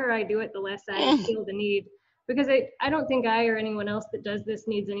 The longer I do it, the less I feel the need, because I don't think I or anyone else that does this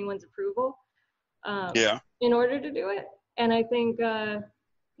needs anyone's approval in order to do it. And I think,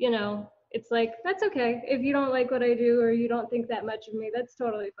 it's like, that's okay. If you don't like what I do or you don't think that much of me, that's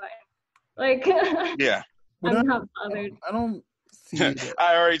totally fine. Like, I'm not bothered. I don't see that.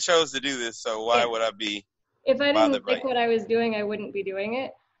 I already chose to do this, so why would I be? If I didn't like what I was doing, I wouldn't be doing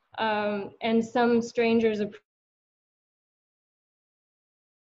it. And some strangers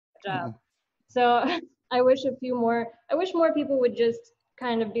job. So I wish more people would just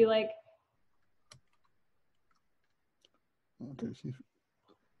kind of be like, okay,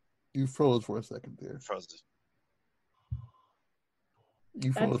 you froze for a second there.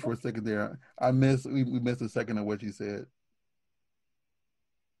 You froze for a second there. We missed a second of what you said.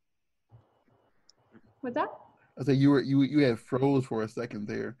 What's that? I said you had froze for a second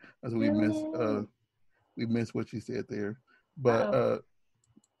there. That's what we missed what you said there. But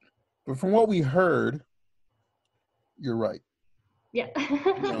but from what we heard, you're right. Yeah.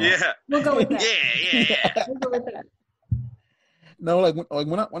 Yeah. We'll go with that. Yeah. We'll go with that. No,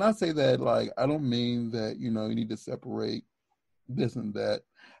 when I say that, like, I don't mean that you need to separate this and that.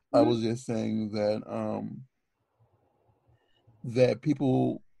 I was just saying that that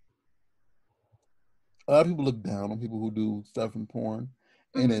people, a lot of people look down on people who do stuff in porn,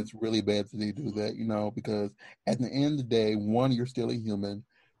 and it's really bad that they do that, because at the end of the day, one, you're still a human.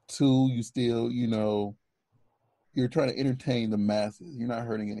 Two, you still, you're trying to entertain the masses. You're not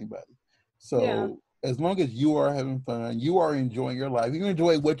hurting anybody. So as long as you are having fun, you are enjoying your life, you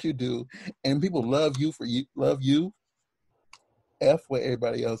enjoy what you do, and people love you F what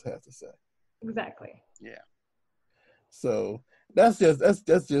everybody else has to say. Exactly. Yeah. So that's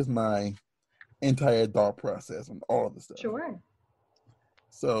just my entire thought process on all of the stuff. Sure.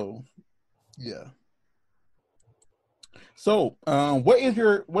 So, yeah. So, what is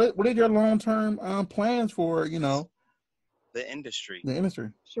your long-term plans for the industry?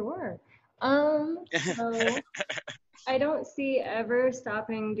 Sure. So I don't see ever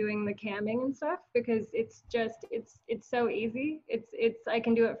stopping doing the camming and stuff, because it's so easy. I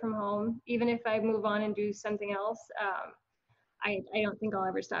can do it from home. Even if I move on and do something else, I don't think I'll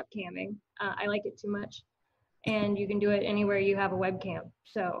ever stop camming. I like it too much. And you can do it anywhere you have a webcam.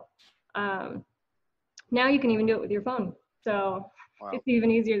 So now you can even do it with your phone. So It's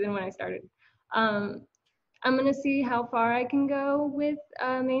even easier than when I started. I'm gonna see how far I can go with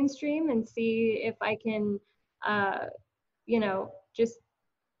mainstream and see if I can, just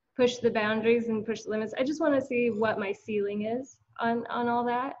push the boundaries and push the limits. I just want to see what my ceiling is on all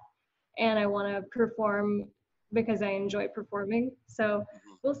that, and I want to perform because I enjoy performing. So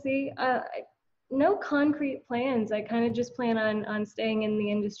we'll see. No concrete plans. I kind of just plan on staying in the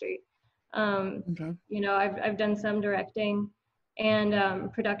industry. Okay. I've done some directing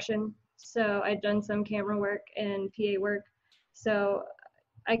and production. So I've done some camera work and PA work. So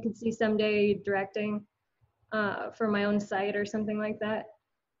I could see someday directing for my own site or something like that.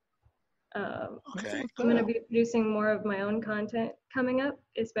 Okay. I'm going to be producing more of my own content coming up,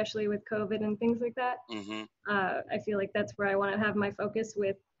 especially with COVID and things like that. Mm-hmm. I feel like that's where I want to have my focus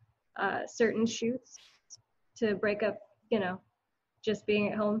with certain shoots to break up, just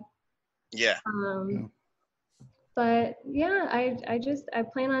being at home. Yeah. But yeah, I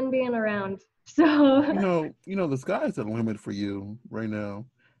plan on being around. So the sky's the limit for you right now.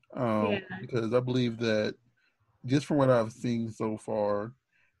 Because I believe that just from what I've seen so far,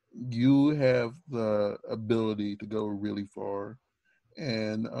 you have the ability to go really far,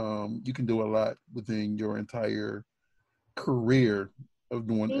 and you can do a lot within your entire career of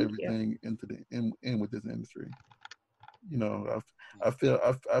doing everything in with this industry. I feel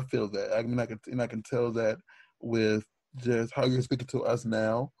that. I mean, I can tell that with just how you're speaking to us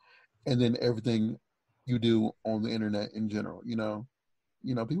now, and then everything you do on the internet in general.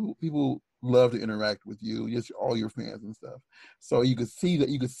 People love to interact with you, just all your fans and stuff. So you can see that,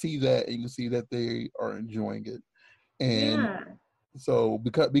 and you can see that they are enjoying it. And so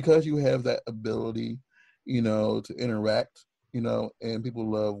because you have that ability, to interact, and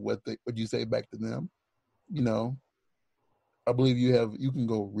people love what you say back to them, I believe you can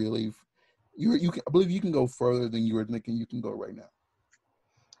go really, I believe you can go further than you were thinking you can go right now.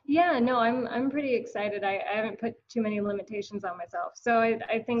 Yeah, no, I'm pretty excited. I haven't put too many limitations on myself, so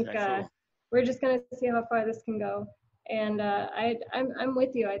I think we're just gonna see how far this can go. And I'm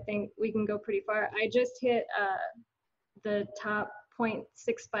with you. I think we can go pretty far. I just hit the top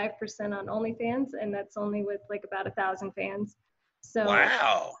 0.65% on OnlyFans, and that's only with like about 1,000 fans. So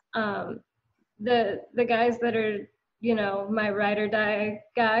wow. The guys that are my ride or die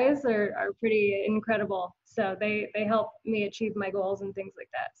guys are pretty incredible. So they help me achieve my goals and things like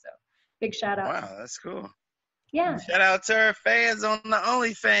that. So big shout out. Wow, that's cool. Yeah. Shout out to our fans on the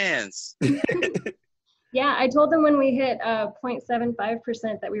OnlyFans. Yeah, I told them when we hit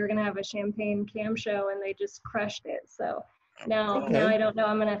 0.75% that we were gonna have a champagne cam show, and they just crushed it. So now I don't know.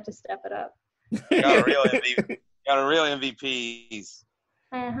 I'm gonna have to step it up. Got a real MVPs.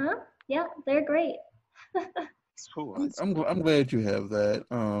 Yeah, they're great. It's cool. I'm glad you have that.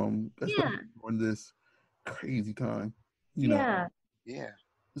 During this crazy time. Yeah.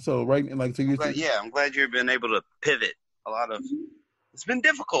 So I'm glad you've been able to pivot a lot of. It's been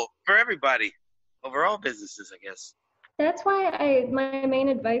difficult for everybody, overall businesses, I guess. That's why my main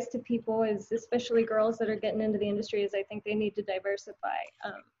advice to people is, especially girls that are getting into the industry, is I think they need to diversify.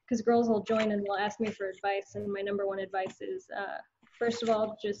 Because girls will join and they'll ask me for advice, and my number one advice is, first of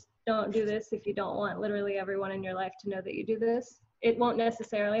all, just don't do this if you don't want literally everyone in your life to know that you do this. It won't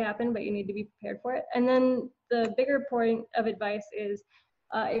necessarily happen, but you need to be prepared for it. And then the bigger point of advice is,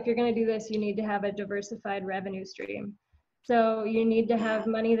 if you're going to do this, you need to have a diversified revenue stream. So you need to have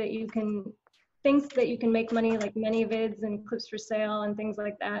money that you can think that you can make money, like ManyVids and clips for sale and things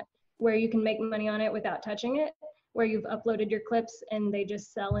like that, where you can make money on it without touching it, where you've uploaded your clips and they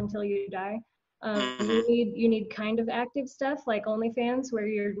just sell until you die. You need kind of active stuff like OnlyFans, where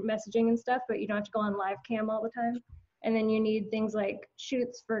you're messaging and stuff, but you don't have to go on live cam all the time. And then you need things like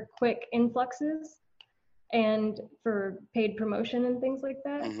shoots for quick influxes and for paid promotion and things like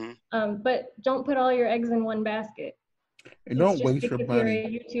that. But don't put all your eggs in one basket. And don't waste your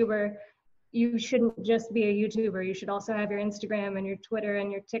money. If you're a YouTuber, you shouldn't just be a YouTuber. You should also have your Instagram and your Twitter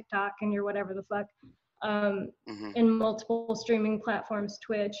and your TikTok and your whatever the fuck, and multiple streaming platforms,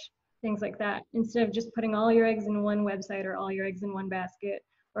 Twitch, things like that. Instead of just putting all your eggs in one website or all your eggs in one basket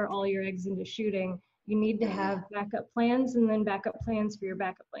or all your eggs into shooting, you need to have backup plans and then backup plans for your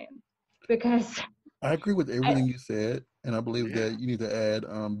backup plan. Because I agree with everything you said, and I believe that you need to add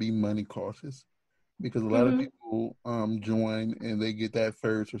be money cautious, because a lot of people join and they get that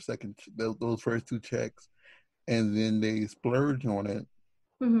first or second, those first two checks, and then they splurge on it,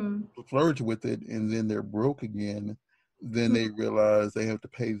 splurge with it, and then they're broke again. Then they realize they have to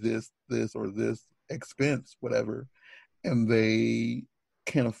pay this or this expense, whatever, and they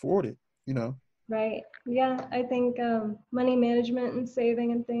can't afford it, Right. Yeah, I think money management and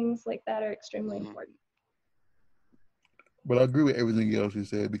saving and things like that are extremely important. But I agree with everything else you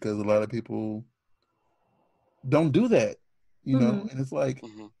said, because a lot of people don't do that, you know. Mm-hmm. And it's like,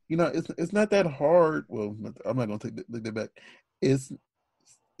 you know, it's not that hard. Well, I'm not gonna take that back. It's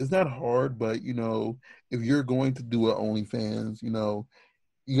not hard, but you know, if you're going to do an OnlyFans, you know,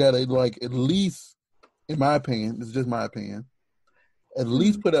 you gotta like at least, in my opinion, this is just my opinion, at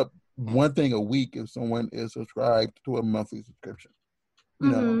least put up one thing a week if someone is subscribed to a monthly subscription. You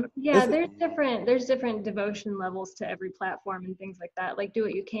know, yeah, there's different devotion levels to every platform and things like that. Like, do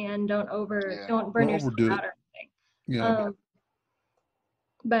what you can, don't burn yourself out or anything. Yeah.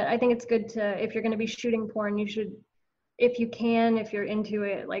 But I think it's good to, if you're going to be shooting porn, you should, if you can, if you're into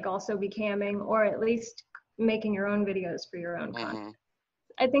it, like also be camming or at least making your own videos for your own content.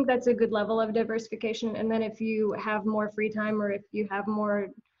 I think that's a good level of diversification. And then if you have more free time or if you have more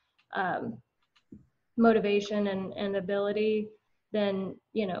motivation and ability, then,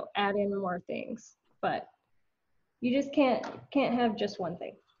 you know, add in more things. But you just can't have just one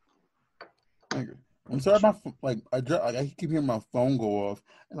thing. I agree. I'm sorry about I keep hearing my phone go off,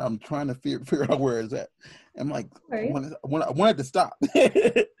 and I'm trying to figure out where it's at. I'm like, I wanted to stop,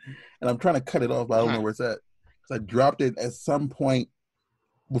 and I'm trying to cut it off, but I don't know where it's at because I dropped it at some point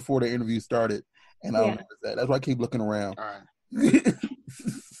before the interview started, and I don't know where it's at. That's why I keep looking around. All right.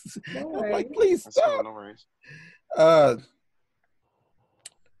 I'm like, please stop. Cool, no worries.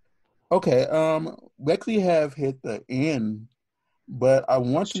 Okay. We actually have hit the end, but I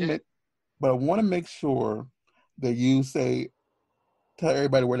want to make sure that you tell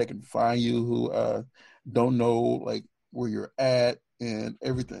everybody where they can find you who don't know like where you're at and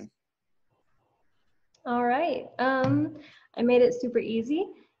everything. All right. I made it super easy.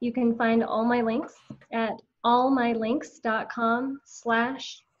 You can find all my links at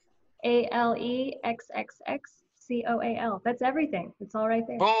allmylinks.com/ALEXXXCOAL. That's everything. It's all right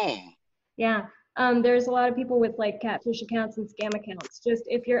there. Boom. Yeah. There's a lot of people with like catfish accounts and scam accounts. Just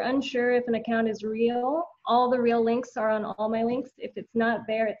if you're unsure if an account is real, all the real links are on all my links. If it's not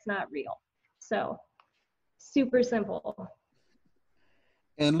there, it's not real. So super simple.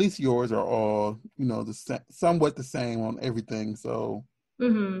 And at least yours are all, you know, somewhat the same on everything. So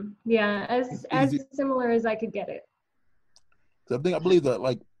yeah, as similar as I could get it. So I believe that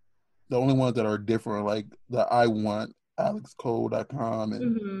like the only ones that are different, like the I want alexcole.com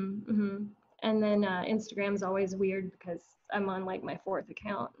and and then Instagram's always weird because I'm on like my 4th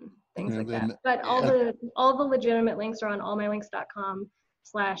account and things like that. But all the legitimate links are on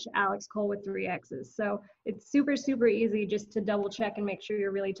allmylinks.com/AlexCole with 3 X's. So it's super, super easy just to double check and make sure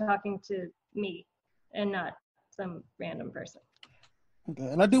you're really talking to me and not some random person. Okay,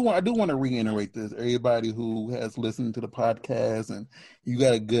 and I do want to reiterate this. Everybody who has listened to the podcast and you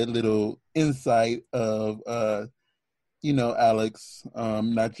got a good little insight of you know, Alex,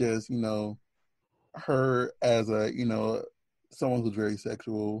 not just, you know, her as a, you know, someone who's very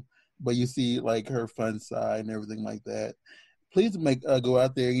sexual, but you see like her fun side and everything like that. Please go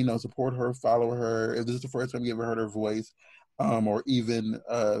out there, you know, support her, follow her. If this is the first time you ever heard her voice, or even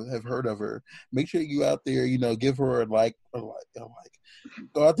have heard of her, make sure you out there, you know, give her a like.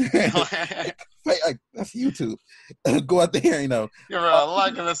 Go out there and like, that's YouTube. Go out there, you know. Give her a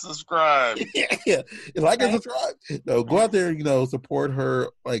like and a subscribe. yeah. Like and subscribe. No, go out there, you know, support her,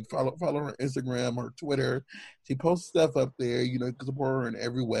 like follow her Instagram or Twitter. She posts stuff up there, you know, you can support her in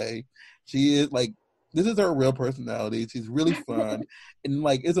every way. She is like, this is her real personality. She's really fun. And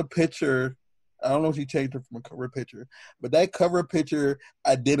like, it's a picture. I don't know if she changed her from a cover picture, but that cover picture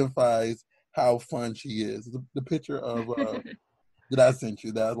identifies how fun she is. The picture of that I sent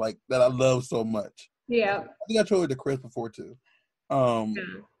you that I love so much. Yeah. I think I showed it to Chris before too.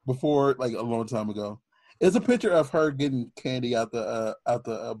 Before like a long time ago. It's a picture of her getting candy out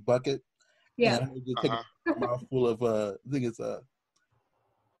the bucket. Yeah. And her just taking a mouthful of I think it's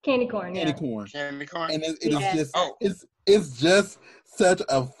candy corn. Candy corn. And it's just such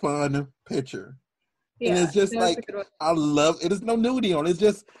a fun picture. Yeah, and it's just like, I love it. There's no nudity on it. It's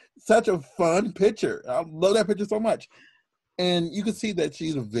just such a fun picture. I love that picture so much. And you can see that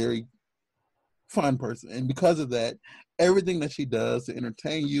she's a very fun person. And because of that, everything that she does to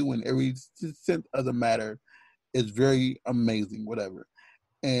entertain you and every sense of the matter is very amazing, whatever.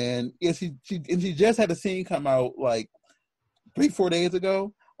 And yeah, she just had a scene come out like 3-4 days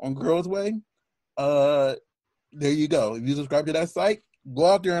ago on Girls Way. There you go. If you subscribe to that site, go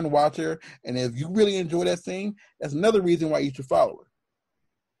out there and watch her. And if you really enjoy that scene, that's another reason why you should follow her.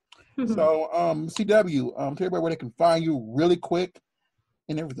 So, CW, tell everybody where they can find you really quick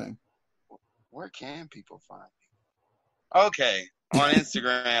and everything. Where can people find me? Okay, on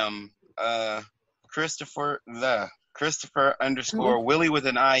Instagram, Christopher _ Willie with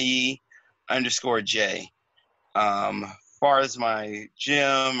an IE _ J. Far as my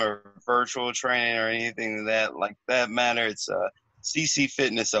gym or virtual training or anything like that matter, it's CC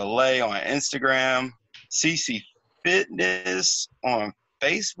Fitness LA on Instagram, CC Fitness on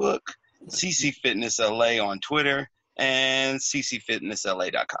Facebook, CC Fitness LA on Twitter, and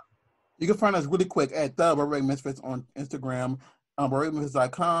ccfitnessla.com. You can find us really quick at the Burbank Misfits on Instagram,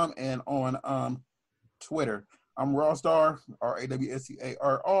 burbankmisfits.com, and on Twitter. I'm Rawstarr,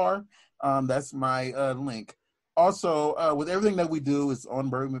 Rawscarr. That's my link. Also, with everything that we do is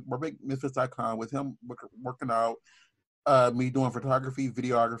on burbankmisfits.com, with him working out, me doing photography,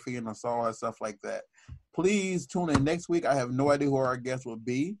 videography, and all that stuff like that. Please tune in next week. I have no idea who our guest will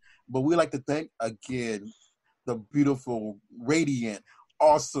be, but we like to thank again the beautiful, radiant,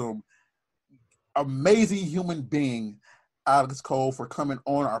 awesome, amazing human being, Alex Cole, for coming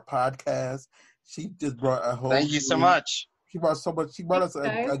on our podcast. She just brought a whole. Thank you so much. She brought so much. She brought us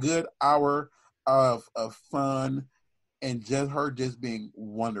a good hour of fun, and just being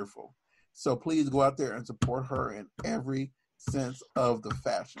wonderful. So please go out there and support her in every sense of the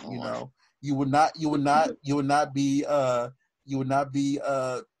fashion. You know, you would not be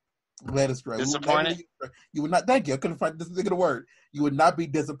led astray. Disappointed? You would not. Thank you. I couldn't find this particular word. You would not be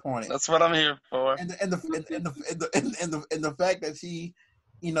disappointed. That's what I'm here for. And the fact that she,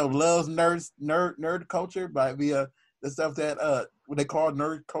 loves nerd culture via the stuff that what they call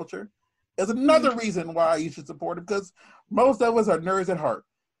nerd culture is another reason why you should support it, because most of us are nerds at heart.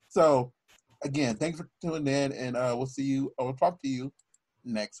 So again, thanks for tuning in, and we'll talk to you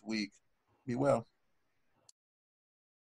next week. Be well.